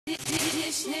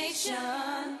Dish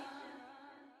Nation.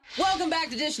 Welcome back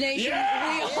to Dish Nation.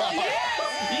 Yeah!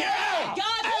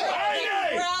 God,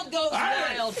 the crowd goes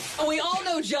wild. And we all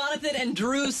know Jonathan and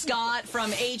Drew Scott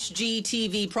from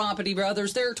HGTV Property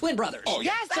Brothers. They're twin brothers. Oh,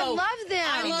 Yes, I love them.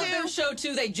 I love their show,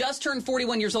 too. They just turned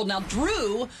 41 years old. Now,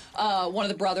 Drew, one of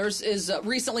the brothers, is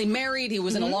recently married. He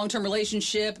was in a long-term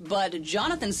relationship. But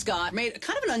Jonathan Scott made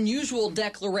kind of an unusual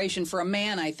declaration for a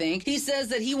man, I think. He says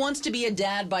that he wants to be a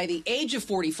dad by the age of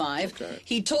 45. Okay.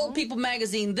 He told People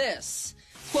magazine this.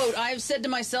 Quote, I've said to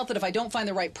myself that if I don't find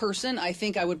the right person, I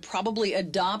think I would probably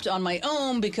adopt on my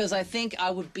own because I think I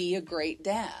would be a great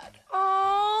dad.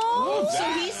 Oh, so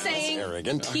he's saying,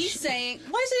 arrogant. He's saying,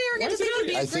 why is it arrogant? Because he would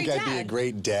be a I great think dad. I'd be a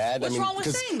great dad. What's wrong with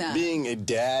 'cause saying that? Being a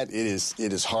dad, it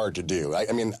is hard to do. I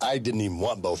mean, I didn't even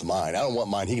want both mine. I don't want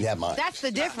mine. He can have mine. that's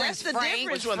the difference, Frank.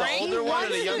 Which one, the He older one or wants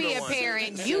the to younger be a one?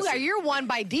 parent. You're one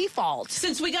by default.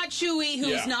 Since we got Chuey, who's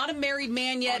Yeah. not a married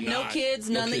man yet, I'm no not. kids,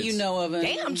 No none that you kids. know of.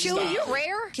 Damn, Chewy, you're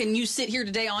rare. Can you sit here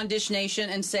today on Dish Nation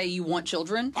and say you want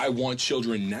children? I want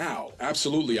children now.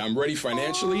 Absolutely. I'm ready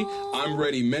financially. I'm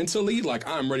ready mentally. Like,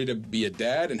 I'm ready to be a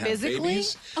dad and have Physically?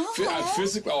 babies.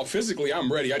 Physically,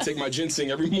 I'm ready. I take my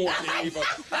ginseng every morning.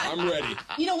 I'm ready.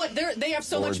 You know what? They have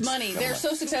so much Words. money. They're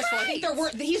so successful. I think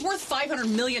he's worth $500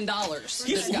 million.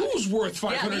 Who's worth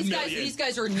 $500 million? These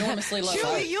guys are enormously low.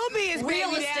 Chewy, you'll be his Real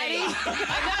baby estate. daddy.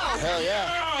 I know. Hell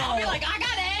yeah. I'll be like, I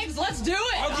got eggs. Let's do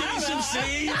it. I'll give you some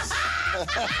seeds.